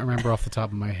one. I can't remember off the top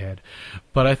of my head,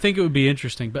 but I think it would be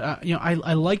interesting. But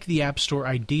I like the App Store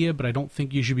idea, but I don't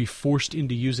think you should be forced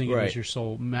into using it as your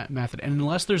sole method. And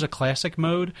unless there's a classic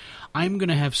mode, I'm going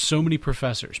to have so many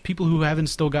professors, people who haven't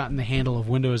still gotten the handle of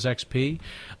Windows XP,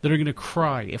 that are going to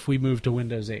cry if we move to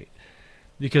Windows 8.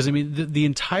 Because, I mean, the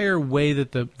entire way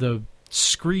that the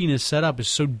screen is set up is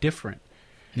so different.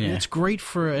 Yeah. And it's great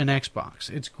for an Xbox.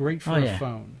 It's great for a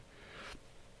phone.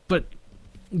 But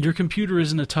your computer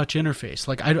isn't a touch interface.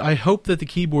 Like, I hope that the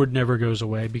keyboard never goes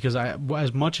away, because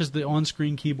as much as the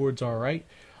on-screen keyboards are right,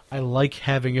 I like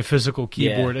having a physical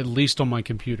keyboard, at least on my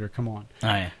computer. Come on. Oh,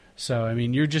 yeah. So, I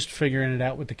mean, you're just figuring it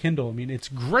out with the Kindle. I mean, it's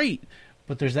great.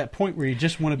 But there's that point where you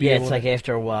just want to be able to... Yeah, it's like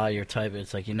after a while you're typing,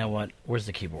 it's like, you know what, where's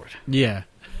the keyboard? Yeah.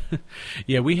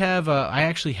 Yeah, we have... I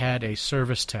actually had a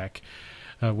service tech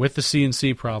with the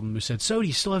CNC problem who said, so do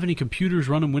you still have any computers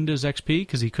running Windows XP?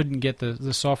 Because he couldn't get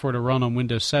the software to run on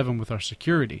Windows 7 with our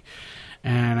security.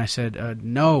 And I said,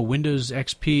 no, Windows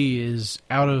XP is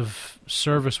out of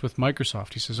service with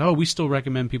Microsoft. He says, oh, we still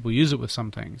recommend people use it with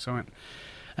some things. So I went,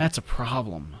 that's a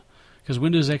problem. Because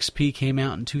Windows XP came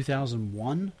out in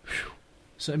 2001.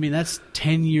 So, I mean, that's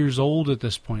 10 years old at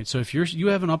this point. So if you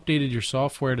haven't updated your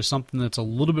software to something that's a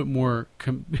little bit more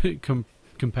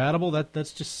compatible,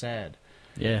 that's just sad.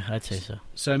 Yeah, I'd say so.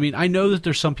 So, I mean, I know that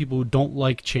there's some people who don't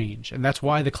like change, and that's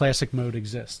why the classic mode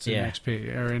exists in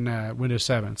XP or in Windows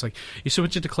 7. It's like you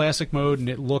switch it to classic mode, and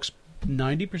it looks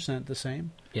 90% the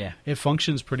same. Yeah. It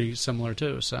functions pretty similar,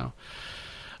 too. So,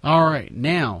 all right.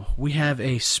 Now, we have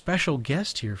a special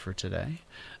guest here for today.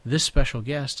 This special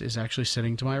guest is actually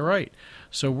sitting to my right.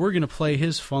 So we're going to play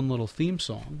his fun little theme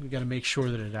song. We've got to make sure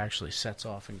that it actually sets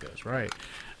off and goes right.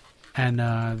 And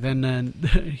then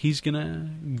he's going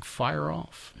to fire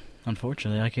off.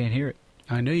 Unfortunately, I can't hear it.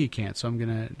 I know you can't, so I'm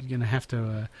gonna have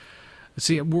to...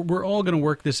 see, we're all going to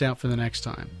work this out for the next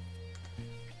time.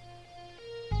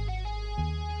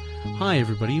 Hi,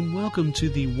 everybody, and welcome to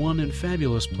the one and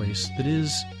fabulous place that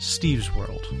is Steve's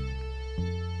World.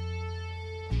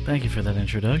 Thank you for that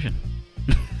introduction.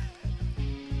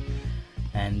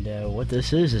 And what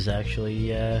this is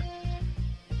actually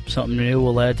something new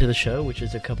we'll add to the show, which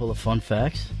is a couple of fun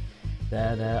facts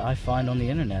that I find on the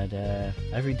internet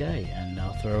every day. And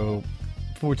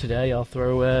for today, I'll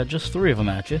throw just 3 of them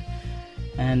at you.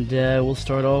 And we'll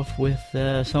start off with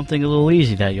something a little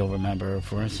easy that you'll remember.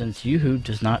 For instance, Yoo-hoo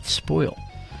does not spoil,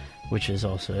 which is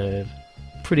also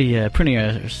pretty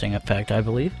interesting fact, I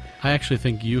believe. I actually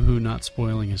think Yoo-hoo not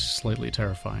spoiling is slightly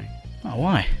terrifying. Oh,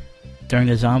 why? During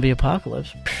the zombie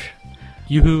apocalypse?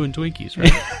 Yoo-hoo and Twinkies,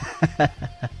 right?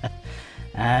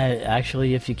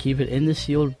 Actually, if you keep it in the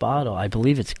sealed bottle, I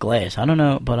believe it's glass. I don't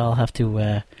know, but I'll have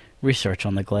to research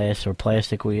on the glass or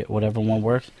plastic, whatever one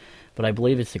works. But I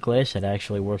believe it's the glass that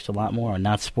actually works a lot more on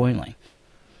not spoiling.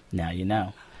 Now you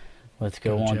know. Let's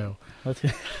go on. Joe.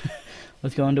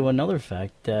 Let's go on to another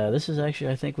fact. This is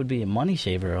actually, I think, would be a money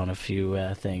saver on a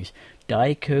few things.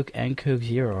 Diet Coke and Coke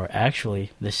Zero are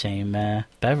actually the same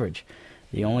beverage.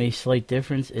 The only slight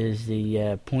difference is the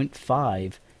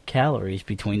 0.5 calories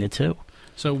between the two.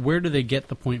 So where do they get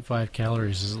the 0.5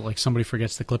 calories? Is it like somebody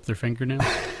forgets to clip their fingernails?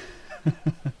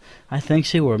 I think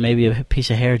so, or maybe a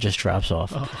piece of hair just drops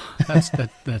off. Oh,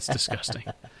 that's disgusting.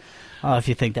 Oh, if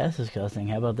you think that's disgusting,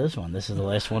 how about this one? This is the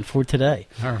last one for today.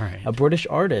 All right. A British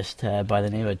artist by the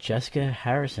name of Jessica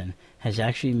Harrison has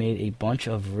actually made a bunch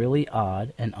of really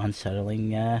odd and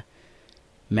unsettling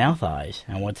mouth eyes.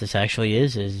 And what this actually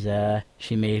is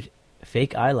she made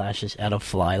fake eyelashes out of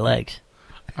fly legs.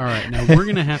 All right, now we're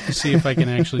going to have to see if I can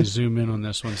actually zoom in on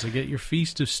this one. So get your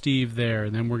Feast of Steve there,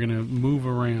 and then we're going to move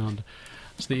around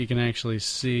so that you can actually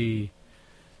see.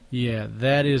 Yeah,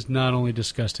 that is not only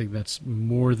disgusting, that's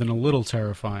more than a little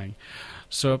terrifying.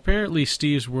 So apparently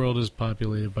Steve's World is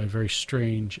populated by very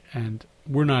strange, and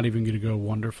we're not even going to go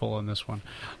wonderful on this one,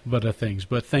 but things.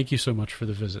 But thank you so much for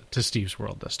the visit to Steve's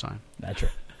World this time. That's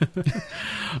right.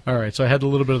 All right, so I had a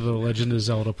little bit of the Legend of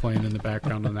Zelda playing in the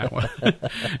background on that one,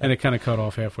 and it kind of cut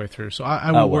off halfway through. So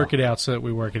I will work it out so that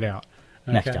we work it out.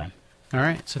 Okay? Next time. All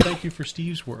right, so thank you for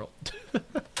Steve's World.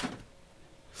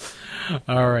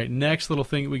 All right, next little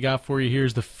thing that we got for you here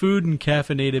is the food and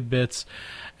caffeinated bits,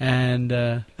 and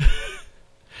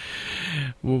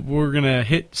we're going to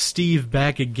hit Steve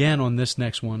back again on this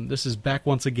next one. This is back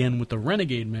once again with the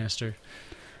Renegade Master.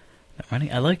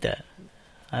 I like that.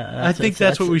 I think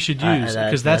that's what we should use,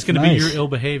 because that's going to be your ill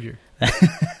behavior.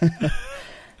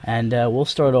 And we'll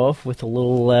start off with a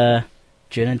little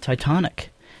gin and Titanic.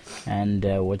 And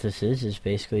what this is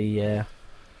basically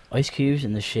ice cubes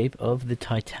in the shape of the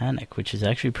Titanic, which is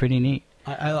actually pretty neat.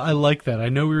 I like that. I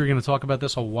know we were going to talk about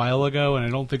this a while ago, and I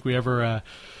don't think we ever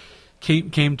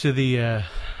came to the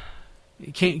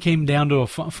came down to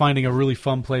finding a really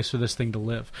fun place for this thing to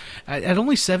live. At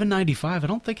only $7.95, I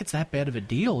don't think it's that bad of a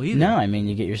deal either. No, I mean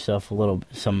you get yourself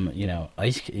some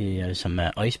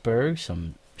icebergs,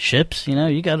 some ships.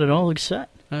 You got it all set.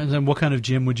 And then, what kind of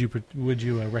gym would you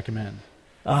recommend?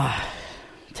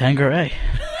 Tanqueray,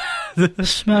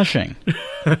 smashing.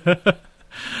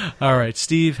 All right,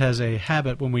 Steve has a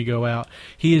habit when we go out.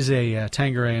 He is a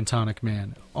Tanqueray and tonic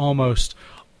man, almost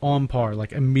on par,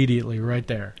 like immediately right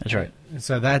there. That's right.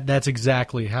 So that's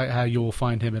exactly how you will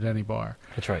find him at any bar.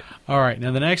 That's right. All right,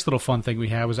 now the next little fun thing we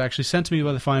have was actually sent to me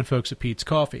by the fine folks at Pete's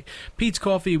Coffee. Pete's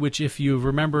Coffee, which if you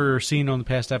remember or seen on the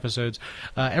past episodes,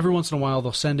 every once in a while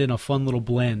they'll send in a fun little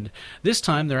blend. This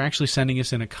time they're actually sending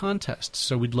us in a contest,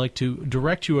 so we'd like to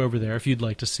direct you over there if you'd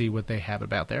like to see what they have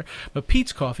about there. But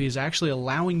Pete's Coffee is actually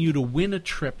allowing you to win a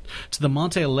trip to the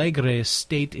Monte Alegre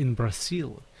estate in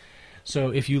Brazil.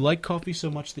 So if you like coffee so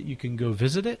much that you can go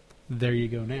visit it, there you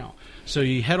go now. So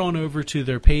you head on over to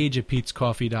their page at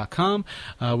petescoffee.com,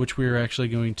 which we're actually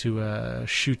going to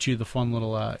shoot you the fun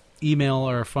little email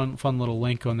or a fun little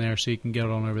link on there so you can get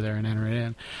on over there and enter it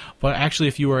in. But actually,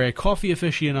 if you are a coffee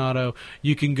aficionado,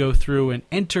 you can go through and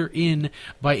enter in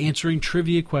by answering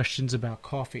trivia questions about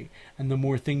coffee. And the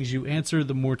more things you answer,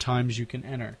 the more times you can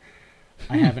enter.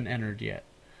 I haven't entered yet,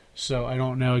 so I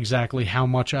don't know exactly how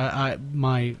much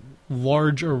my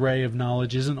large array of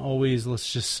knowledge isn't always,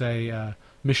 let's just say,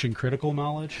 mission critical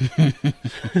knowledge.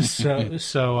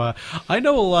 so I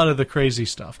know a lot of the crazy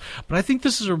stuff, but I think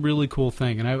this is a really cool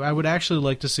thing, and I would actually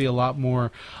like to see a lot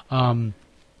more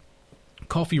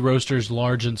coffee roasters,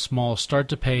 large and small, start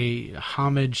to pay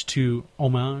homage to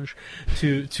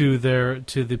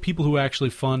the people who actually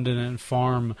fund and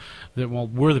farm that. Well,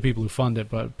 we're the people who fund it,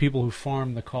 but people who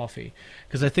farm the coffee,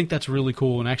 because I think that's really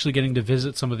cool. And actually getting to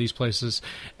visit some of these places,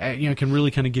 can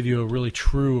really kind of give you a really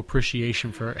true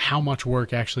appreciation for how much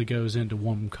work actually goes into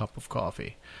one cup of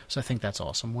coffee. So I think that's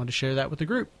awesome. Wanted to share that with the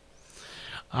group.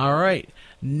 All right,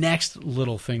 next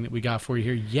little thing that we got for you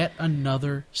here, yet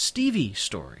another Stevie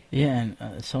story. Yeah,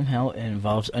 and somehow it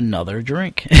involves another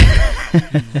drink.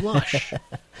 Lush.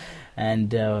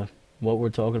 And what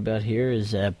we're talking about here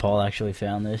is Paul actually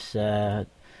found this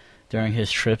during his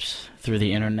trips through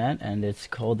the internet, and it's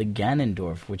called the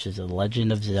Ganondorf, which is a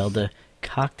Legend of Zelda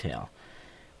cocktail,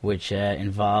 which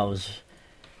involves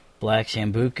black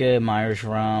Sambuca, Myers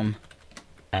rum,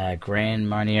 Grand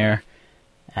Marnier,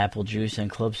 apple juice,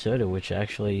 and club soda, which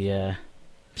actually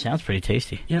sounds pretty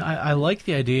tasty. Yeah, I like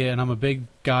the idea, and I'm a big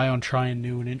guy on trying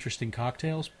new and interesting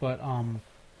cocktails, but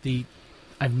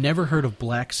I've never heard of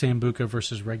black Sambuca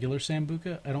versus regular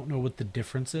Sambuca. I don't know what the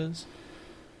difference is.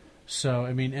 So,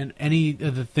 I mean, and any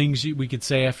of the things we could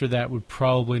say after that would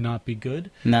probably not be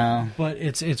good. No. But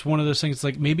it's one of those things,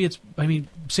 like, maybe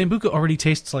Sambuca already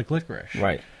tastes like licorice.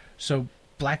 Right. So,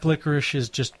 black licorice is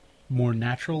just more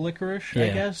natural licorice, yeah, I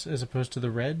guess, as opposed to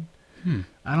the red.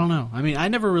 I don't know. I mean, I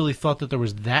never really thought that there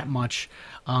was that much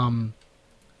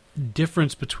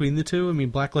difference between the two. I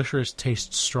mean, black licorice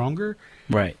tastes stronger,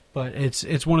 right? But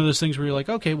it's one of those things where you're like,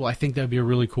 okay, well, I think that'd be a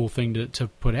really cool thing to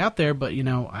put out there. But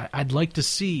I'd like to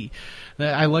see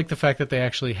that. I like the fact that they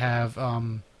actually have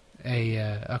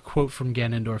a quote from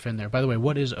Ganondorf in there. By the way,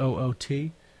 what is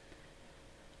OOT?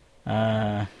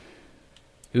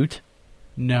 Oot?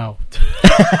 No.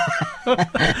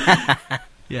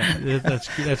 Yeah,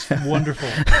 that's wonderful.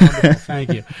 Wonderful.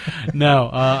 Thank you. No,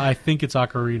 I think it's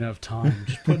Ocarina of Time.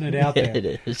 Just putting it out there.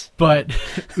 It is. But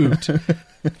oot.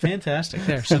 Fantastic.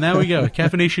 There. So now we go.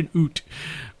 CaffiNation oot.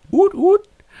 Oot, oot.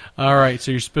 All right,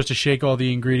 so you're supposed to shake all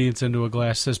the ingredients into a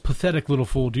glass. It says, pathetic little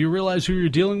fool, do you realize who you're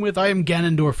dealing with? I am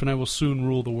Ganondorf, and I will soon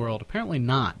rule the world. Apparently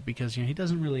not, because he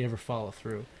doesn't really ever follow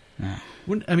through. No.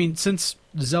 I mean, since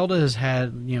Zelda has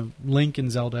had, Link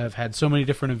and Zelda have had so many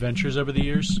different adventures over the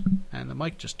years, and the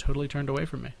mic just totally turned away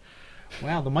from me.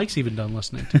 Wow, the mic's even done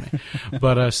listening to me.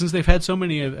 But since they've had so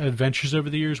many adventures over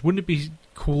the years, wouldn't it be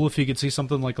cool if you could see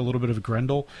something like a little bit of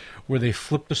Grendel, where they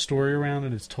flip the story around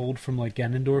and it's told from, like,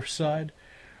 Ganondorf's side?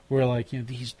 Where, like,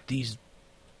 these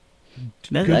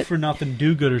good-for-nothing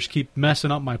do-gooders keep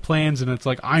messing up my plans, and it's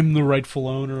like I'm the rightful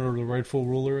owner or the rightful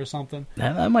ruler or something.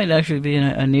 That might actually be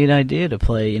a neat idea to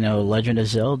play, Legend of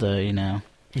Zelda,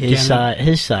 his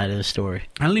side of the story.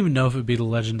 I don't even know if it would be the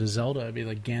Legend of Zelda. It would be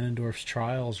like Ganondorf's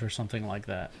Trials or something like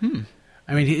that.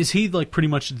 I mean, is he like pretty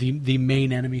much the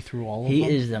main enemy through all of them? He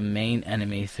is the main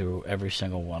enemy through every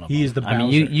single one of them. He is the Bowser. I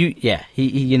mean,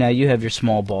 you have your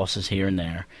small bosses here and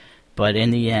there, But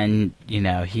in the end,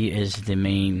 he is the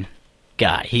main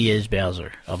guy. He is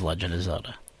Bowser of Legend of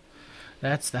Zelda.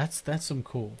 That's some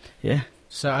cool. Yeah.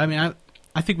 So I mean,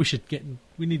 I think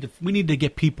we need to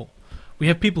get people. We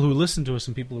have people who listen to us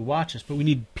and people who watch us, but we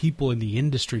need people in the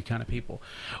industry kind of people.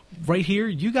 Right here,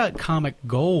 you got comic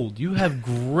gold. You have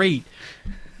great.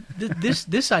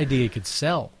 This idea could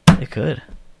sell. It could.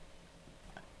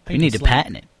 You need to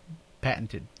patent it.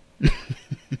 Patented.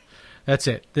 That's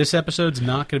it. This episode's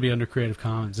not going to be under Creative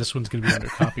Commons. This one's going to be under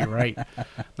copyright.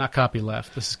 Not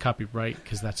copyleft. This is copyright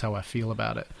because that's how I feel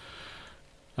about it.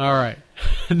 All right.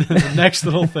 And then the next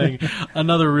little thing,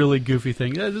 another really goofy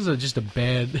thing. This is just a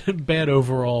bad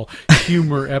overall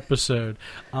humor episode.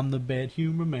 I'm the bad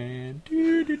humor man.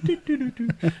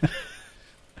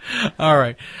 All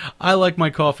right. I like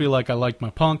my coffee like I like my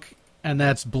punk. And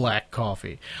that's black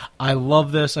coffee. I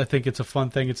love this. I think it's a fun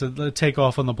thing. It's a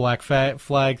takeoff on the black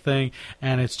flag thing,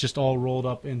 and it's just all rolled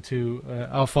up into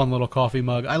a fun little coffee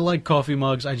mug. I like coffee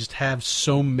mugs. I just have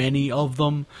so many of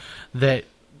them that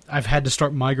I've had to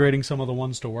start migrating some of the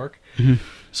ones to work. Mm-hmm.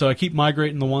 So I keep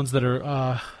migrating the ones that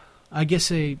are, I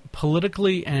guess,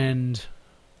 politically and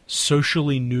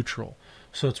socially neutral.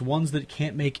 So it's ones that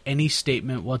can't make any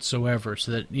statement whatsoever,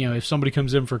 so that, if somebody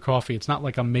comes in for coffee, it's not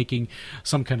like I'm making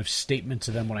some kind of statement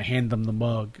to them when I hand them the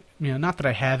mug. Not that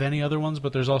I have any other ones,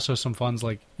 but there's also some funds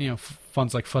like,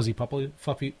 fuzzy puppies.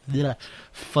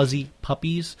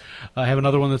 I have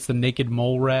another one that's the naked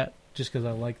mole rat, just because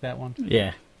I like that one.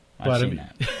 Yeah, I've seen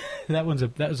that.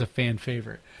 that was a fan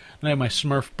favorite. And I have my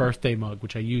Smurf birthday mug,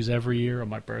 which I use every year on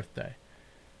my birthday.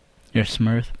 Your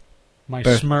Smurf? My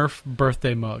Smurf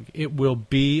birthday mug. It will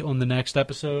be on the next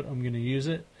episode. I'm going to use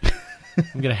it.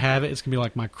 I'm going to have it. It's going to be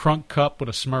like my Crunk cup with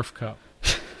a Smurf cup.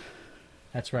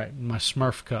 That's right. My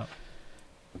Smurf cup.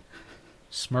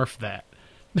 Smurf that.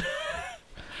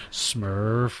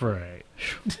 Smurf right.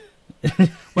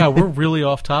 Wow, we're really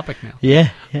off topic now. Yeah.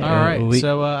 All right.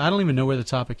 So I don't even know where the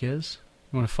topic is.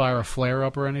 You want to fire a flare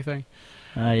up or anything?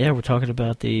 Yeah, we're talking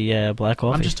about the black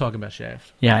coffee. I'm just talking about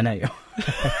Shaft. Yeah, I know you.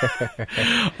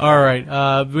 All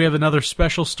right. We have another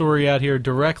special story out here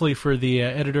directly for the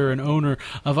editor and owner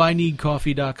of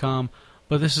INeedCoffee.com.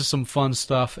 But this is some fun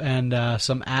stuff and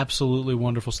some absolutely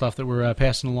wonderful stuff that we're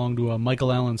passing along to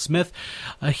Michael Allen Smith.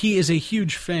 He is a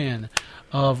huge fan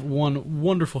of one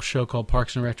wonderful show called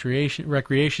Parks and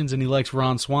Recreations, and he likes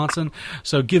Ron Swanson.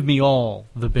 So give me all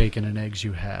the bacon and eggs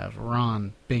you have,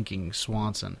 Ron Binking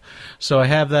Swanson. So I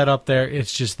have that up there.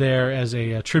 It's just there as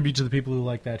a tribute to the people who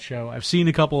like that show. I've seen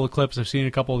a couple of clips. I've seen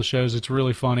a couple of the shows. It's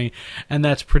really funny, and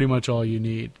that's pretty much all you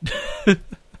need.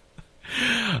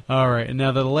 All right, and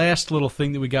now the last little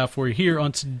thing that we got for you here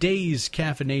on today's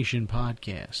CaffiNation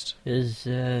podcast is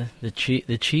the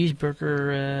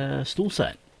cheeseburger stool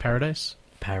set. Paradise.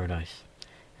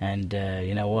 And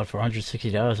you know what? For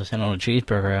 $160, I sent on a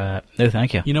cheeseburger. No,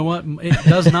 thank you. You know what? It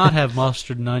does not have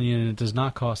mustard and onion, and it does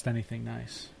not cost anything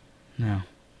nice. No,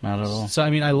 not at all. So, I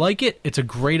mean, I like it. It's a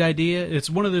great idea. It's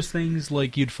one of those things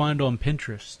like you'd find on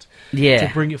Pinterest. Yeah.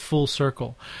 To bring it full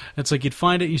circle. It's like you'd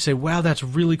find it, you say, wow, that's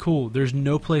really cool. There's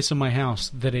no place in my house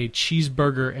that a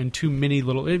cheeseburger and two mini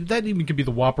little... That even could be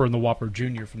the Whopper and the Whopper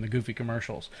Jr. from the Goofy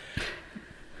commercials.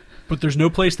 But there's no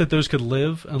place that those could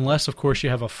live unless, of course, you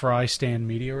have a fry stand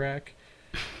media rack.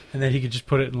 And then he could just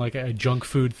put it in like a junk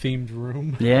food themed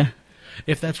room. Yeah.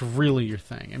 If that's really your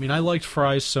thing. I mean, I liked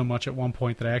fries so much at one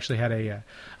point that I actually had a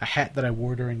hat that I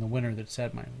wore during the winter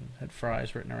that had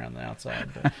fries written around the outside.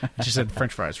 But it just said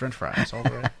French fries all the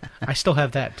way. I still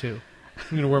have that, too. I'm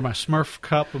going to wear my Smurf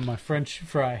cup and my French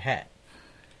fry hat.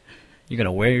 You're going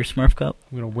to wear your Smurf cup?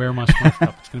 I'm going to wear my Smurf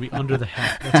cup. It's going to be under the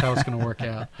hat. That's how it's going to work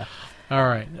out. All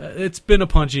right. It's been a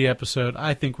punchy episode.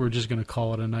 I think we're just going to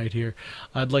call it a night here.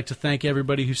 I'd like to thank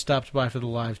everybody who stopped by for the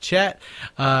live chat.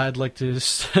 I'd like to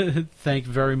thank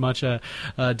very much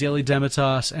Daily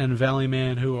Demitas and Valley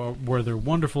Man, who were their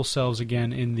wonderful selves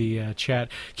again in the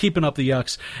chat, keeping up the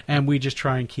yucks, and we just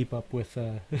try and keep up with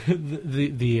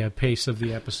the pace of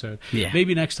the episode. Yeah.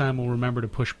 Maybe next time we'll remember to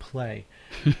push play.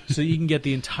 So you can get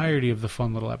the entirety of the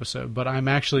fun little episode. But I'm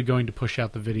actually going to push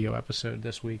out the video episode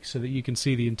this week so that you can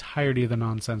see the entirety of the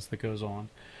nonsense that goes on.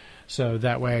 So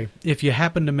that way, if you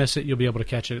happen to miss it, you'll be able to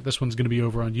catch it. This one's going to be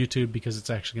over on YouTube because it's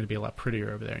actually going to be a lot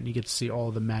prettier over there. And you get to see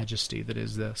all the majesty that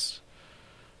is this.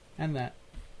 And that.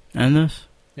 And this?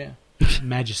 Yeah.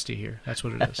 Majesty here. That's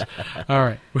what it is. All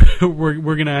right.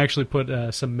 We're going to actually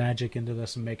put some magic into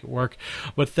this and make it work.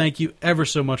 But thank you ever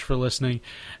so much for listening.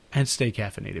 And stay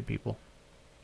caffeinated, people.